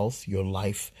your health, your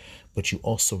life, but you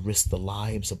also risk the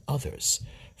lives of others.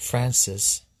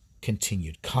 Francis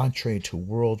continued, contrary to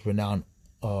world-renowned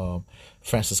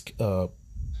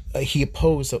he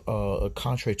opposed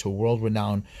contrary to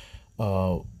world-renowned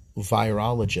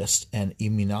virologists and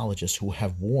immunologists who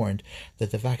have warned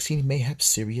that the vaccine may have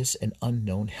serious and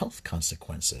unknown health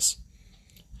consequences.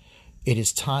 It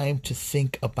is time to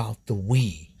think about the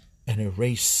we and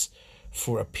erase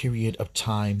for a period of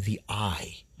time the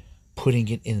I, putting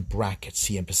it in brackets,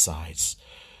 he emphasized.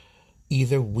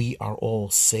 Either we are all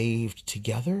saved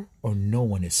together or no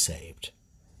one is saved.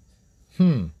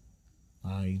 I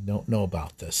don't know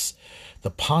about this.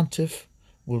 The pontiff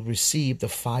will receive the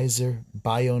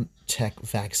Pfizer-BioNTech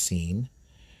vaccine,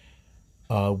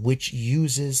 which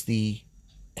uses the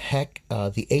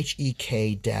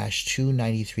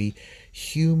HEK-293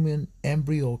 human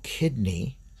embryo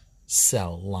kidney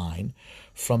cell line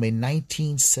from a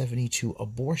 1972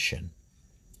 abortion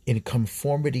in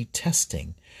conformity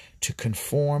testing to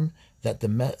confirm that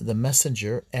the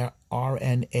messenger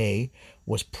RNA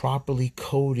was properly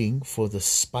coding for the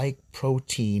spike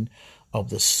protein of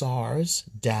the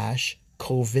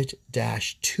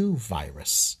SARS-CoV-2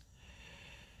 virus.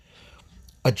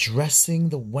 Addressing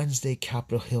the Wednesday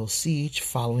Capitol Hill siege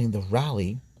following the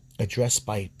rally addressed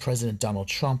by President Donald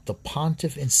Trump, the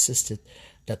pontiff insisted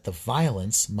that the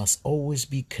violence must always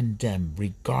be condemned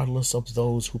regardless of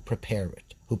those who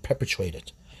perpetrate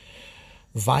it.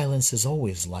 Violence is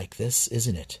always like this,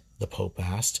 isn't it? The Pope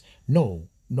asked. No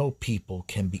people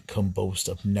can boast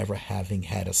of never having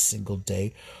had a single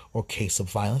day or case of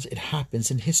violence. It happens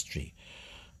in history.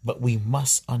 But we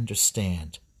must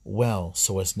understand well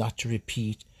so as not to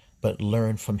repeat but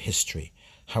learn from history.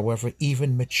 However,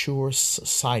 even mature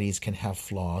societies can have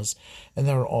flaws, and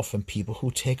there are often people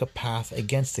who take a path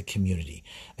against the community,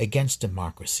 against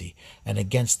democracy, and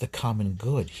against the common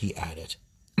good, he added.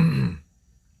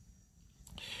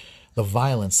 The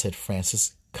violence, said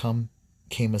Francis,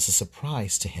 came as a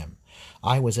surprise to him.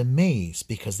 I was amazed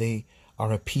because they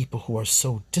are a people who are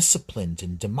so disciplined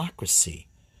in democracy.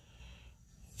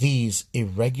 These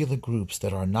irregular groups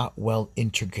that are not well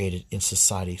integrated in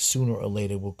society sooner or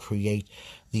later will create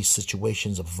these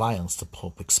situations of violence, the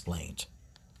Pope explained.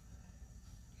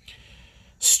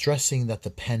 Stressing that the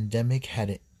pandemic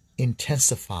had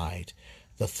intensified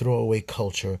the throwaway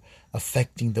culture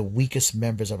affecting the weakest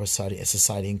members of our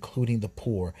society, including the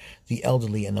poor, the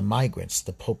elderly, and the migrants.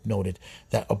 The Pope noted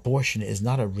that abortion is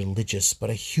not a religious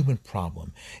but a human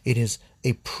problem. It is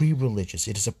a pre-religious.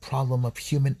 It is a problem of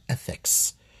human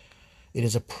ethics. It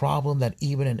is a problem that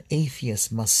even an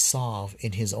atheist must solve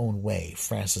in his own way,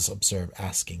 Francis observed,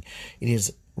 asking, It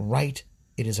is right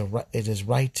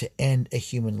to end a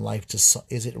human life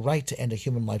is it right to end a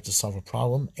human life to solve a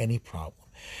problem? Any problem.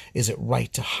 Is it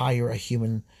right to hire a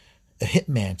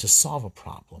hitman to solve a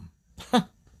problem?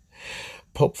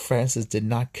 Pope Francis did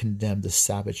not condemn the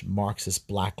savage Marxist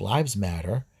Black Lives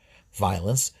Matter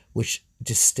violence, which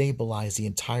destabilized the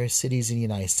entire cities in the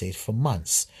United States for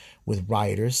months, with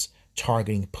rioters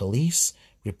targeting police,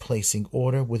 replacing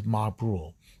order with mob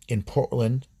rule. In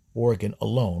Portland, Oregon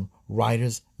alone,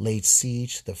 rioters laid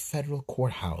siege to the federal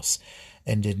courthouse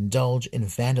and indulged in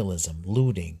vandalism,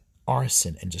 looting,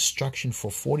 arson, and destruction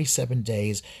for 47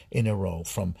 days in a row,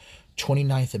 from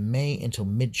 29th of May until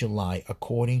mid-July,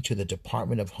 according to the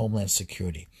Department of Homeland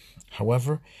Security.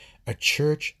 However, a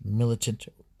church militant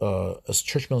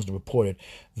reported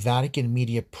Vatican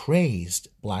media praised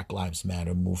Black Lives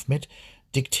Matter movement,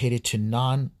 dictated to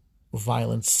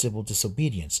non-violent civil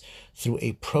disobedience through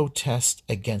a protest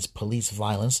against police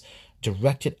violence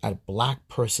directed at black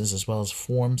persons as well as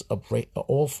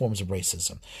all forms of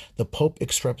racism. The Pope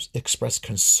expressed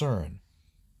concern.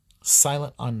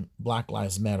 Silent on Black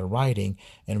Lives Matter rioting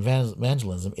and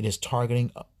vandalism, it is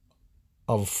targeting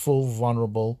of full,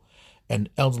 vulnerable, and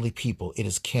elderly people. It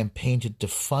is campaigned to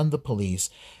defund the police,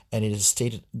 and it has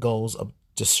stated goals of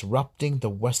disrupting the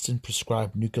Western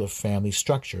prescribed nuclear family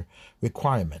structure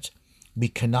requirement. We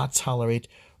cannot tolerate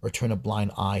or turn a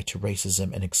blind eye to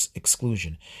racism and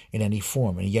exclusion in any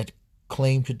form, and yet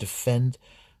claim to defend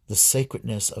the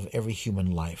sacredness of every human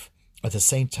life. At the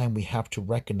same time, we have to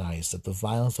recognize that the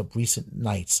violence of recent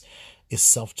nights is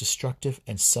self-destructive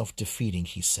and self-defeating,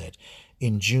 he said.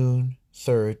 In June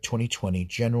 3rd, 2020,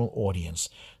 general audience,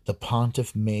 the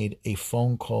pontiff made a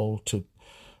phone call to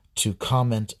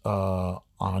comment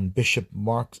on Bishop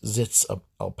Mark Zitz of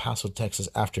El Paso, Texas,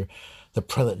 after the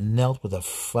prelate knelt with a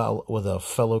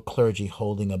fellow clergy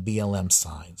holding a BLM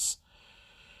signs.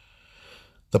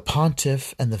 The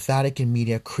pontiff and the Vatican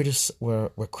media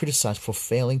were criticized for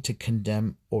failing to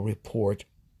condemn or report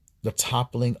the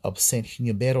toppling of St.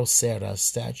 Humberto Serra's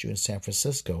statue in San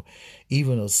Francisco,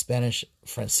 even though the Spanish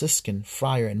Franciscan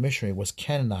friar and missionary was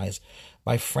canonized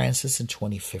by Francis in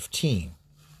 2015.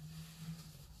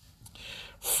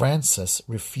 Francis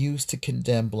refused to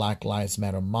condemn Black Lives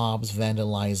Matter mobs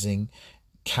vandalizing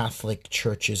Catholic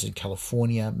churches in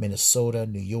California, Minnesota,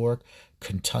 New York,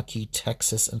 Kentucky,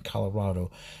 Texas, and Colorado,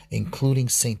 including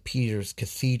St. Peter's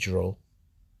Cathedral,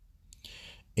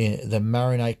 in the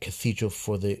Maronite Cathedral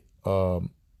for the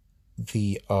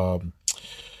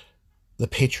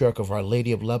Patriarch of Our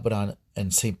Lady of Lebanon,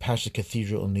 and St. Patrick's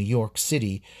Cathedral in New York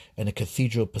City, and the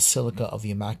Cathedral Basilica of the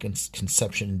Immaculate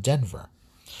Conception in Denver.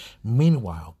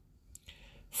 Meanwhile,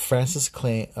 Francis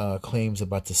claims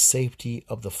about the safety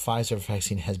of the Pfizer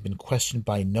vaccine has been questioned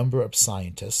by a number of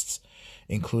scientists,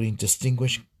 including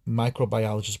distinguished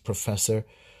microbiologist Professor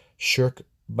Shirk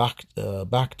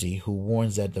Bhakti, who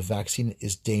warns that the vaccine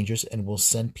is dangerous and will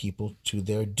send people to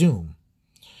their doom.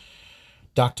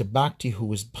 Dr. Bhakti,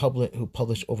 who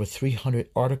published over 300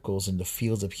 articles in the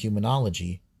fields of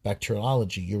humanology,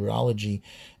 bacteriology, urology,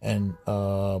 and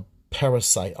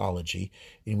parasitology,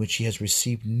 in which he has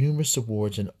received numerous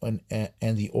awards and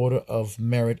the Order of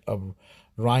Merit of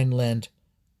Rhineland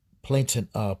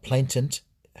Palatinate,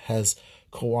 has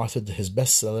co-authored his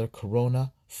bestseller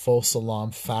Corona, False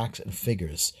Alarm, Facts and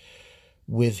Figures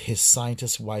with his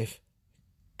scientist wife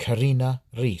Karina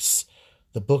Rees.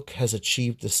 The book has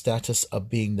achieved the status of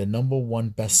being the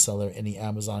 #1 bestseller in the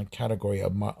Amazon category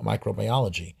of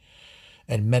microbiology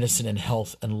and medicine and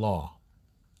health and law.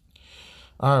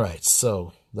 All right,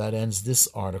 so that ends this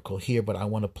article here, but I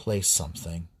want to play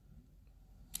something.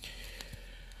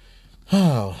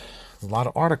 Oh, a lot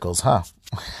of articles, huh?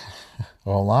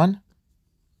 Hold on.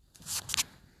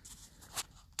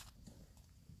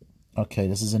 Okay,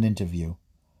 this is an interview.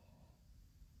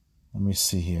 Let me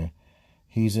see here.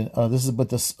 This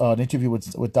is an interview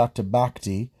with Dr.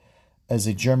 Bhakti as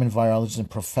a German virologist and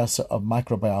professor of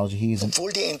microbiology.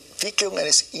 Obwohl die Entwicklung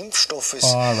eines Impfstoffes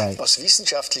aus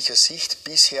wissenschaftlicher Sicht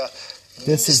bisher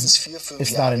mindestens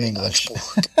 4-5 Jahre in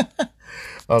Anspruch.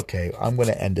 Okay, I'm going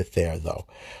to end it there, though.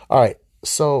 All right,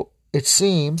 so it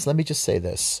seems, let me just say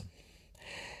this.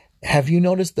 Have you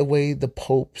noticed the way the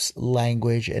Pope's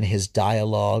language and his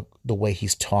dialogue, the way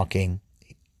he's talking,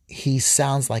 he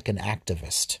sounds like an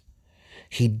activist.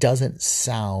 He doesn't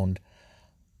sound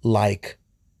like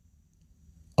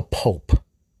a pope.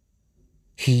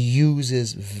 He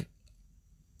uses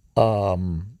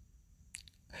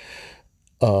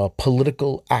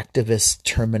political activist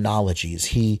terminologies.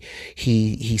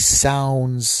 He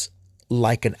sounds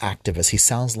like an activist. He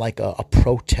sounds like a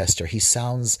protester. He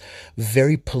sounds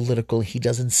very political. He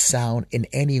doesn't sound in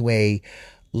any way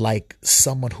like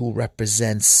someone who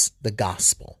represents the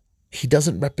gospel. He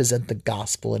doesn't represent the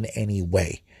gospel in any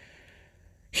way.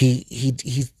 He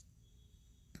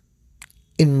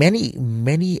in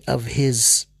many of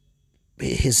his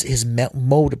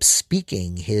mode of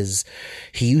speaking, he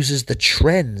uses the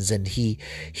trends, and he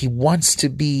wants to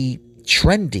be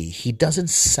trendy. He doesn't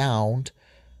sound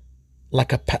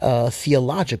like a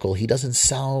theological. He doesn't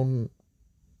sound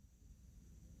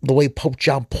the way Pope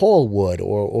John Paul would,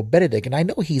 or Benedict. And I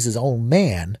know he's his own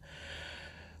man,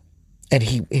 and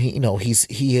he's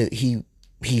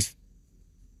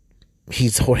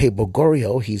Jorge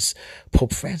Bergoglio, he's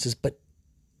Pope Francis, but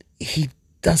he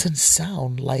doesn't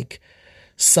sound like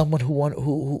someone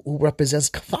who represents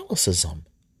Catholicism.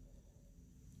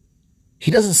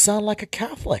 He doesn't sound like a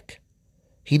Catholic.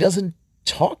 He doesn't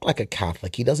talk like a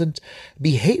Catholic. He doesn't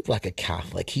behave like a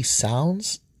Catholic. He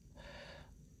sounds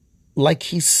like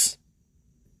he's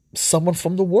someone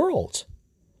from the world.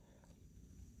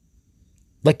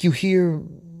 Like you hear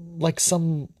like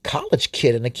some college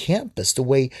kid in a campus, the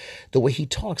way he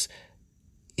talks.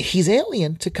 He's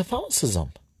alien to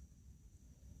Catholicism.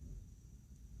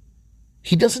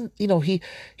 He doesn't,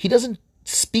 he doesn't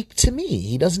speak to me.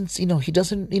 He doesn't,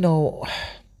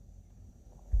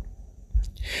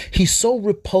 he's so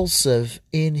repulsive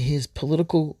in his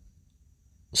political,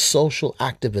 social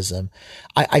activism.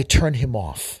 I turn him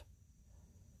off.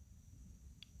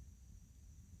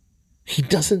 He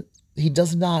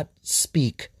does not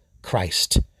speak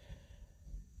Christ.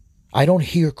 I don't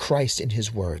hear Christ in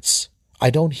his words.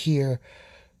 I don't hear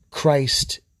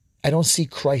Christ. I don't see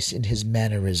Christ in his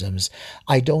mannerisms.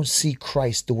 I don't see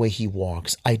Christ the way he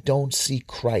walks. I don't see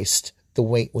Christ the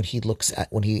way when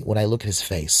I look at his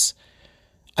face.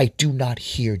 I do not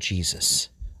hear Jesus.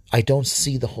 I don't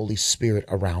see the Holy Spirit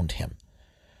around him.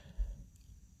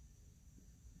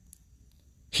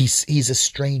 He's a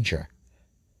stranger.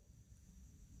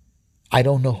 I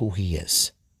don't know who he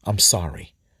is. I'm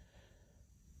sorry.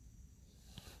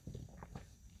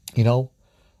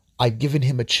 I've given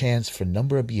him a chance for a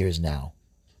number of years now,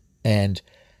 and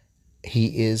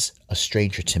he is a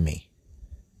stranger to me.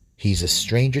 He's a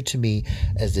stranger to me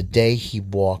as the day he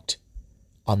walked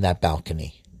on that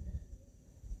balcony.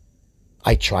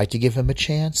 I tried to give him a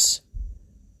chance.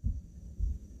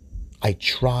 I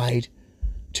tried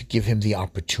to give him the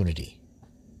opportunity.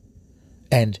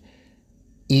 And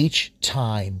each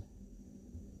time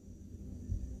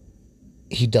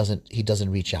he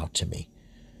doesn't reach out to me.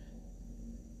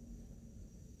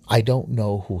 I don't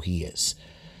know who he is.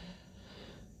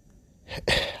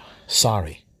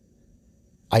 Sorry.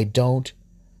 I don't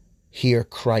hear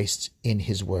Christ in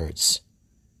his words.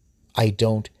 I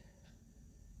don't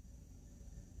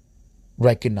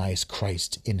recognize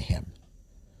Christ in him.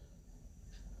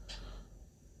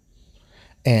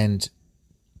 And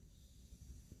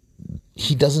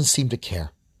he doesn't seem to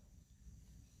care.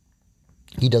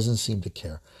 He doesn't seem to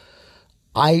care.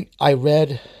 I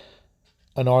read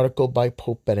an article by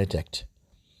Pope Benedict,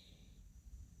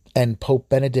 and Pope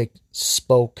Benedict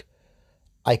spoke,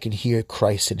 I can hear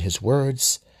Christ in his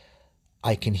words.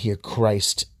 I can hear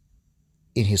Christ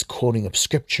in his quoting of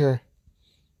scripture.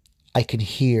 I can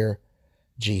hear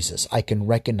Jesus. I can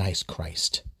recognize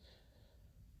Christ.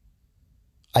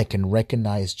 I can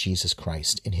recognize Jesus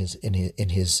Christ in his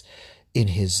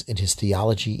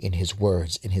theology, in his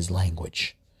words, in his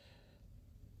language.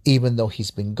 Even though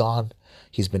he's been gone,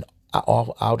 he's been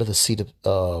out of the seat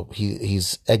of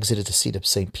he's exited the seat of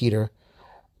St. Peter,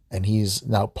 and he's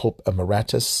now Pope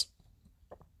Emeritus,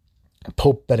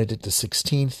 Pope Benedict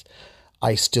XVI.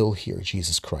 I still hear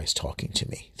Jesus Christ talking to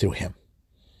me through him,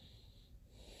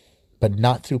 but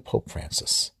not through Pope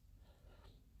Francis.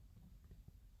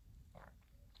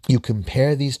 You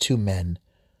compare these two men,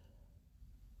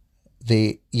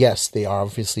 they are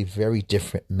obviously very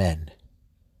different men.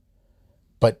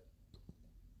 But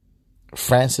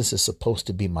Francis is supposed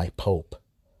to be my Pope.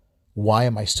 Why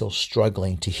am I still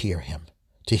struggling to hear him,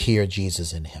 to hear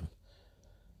Jesus in him?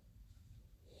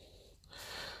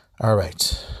 All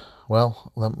right.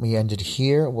 Well, let me end it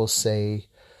here. We'll say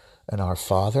an Our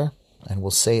Father, and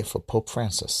we'll say it for Pope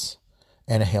Francis,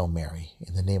 and a Hail Mary,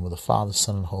 in the name of the Father,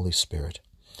 Son, and Holy Spirit.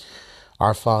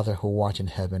 Our Father, who art in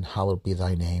heaven, hallowed be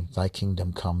thy name. Thy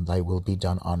kingdom come, thy will be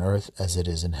done on earth as it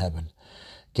is in heaven.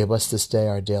 Give us this day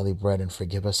our daily bread, and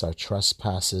forgive us our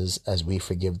trespasses as we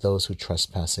forgive those who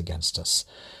trespass against us.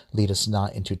 Lead us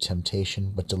not into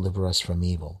temptation, but deliver us from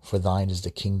evil. For thine is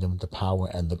the kingdom, the power,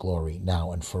 and the glory,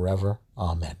 now and forever.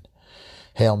 Amen.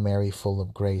 Hail Mary, full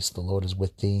of grace, the Lord is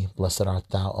with thee. Blessed art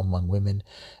thou among women,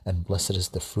 and blessed is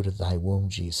the fruit of thy womb,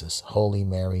 Jesus. Holy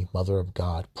Mary, Mother of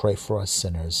God, pray for us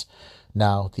sinners,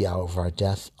 now at the hour of our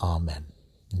death. Amen.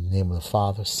 In the name of the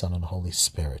Father, Son, and Holy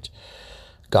Spirit.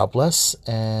 God bless,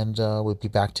 and we'll be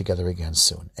back together again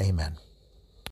soon. Amen.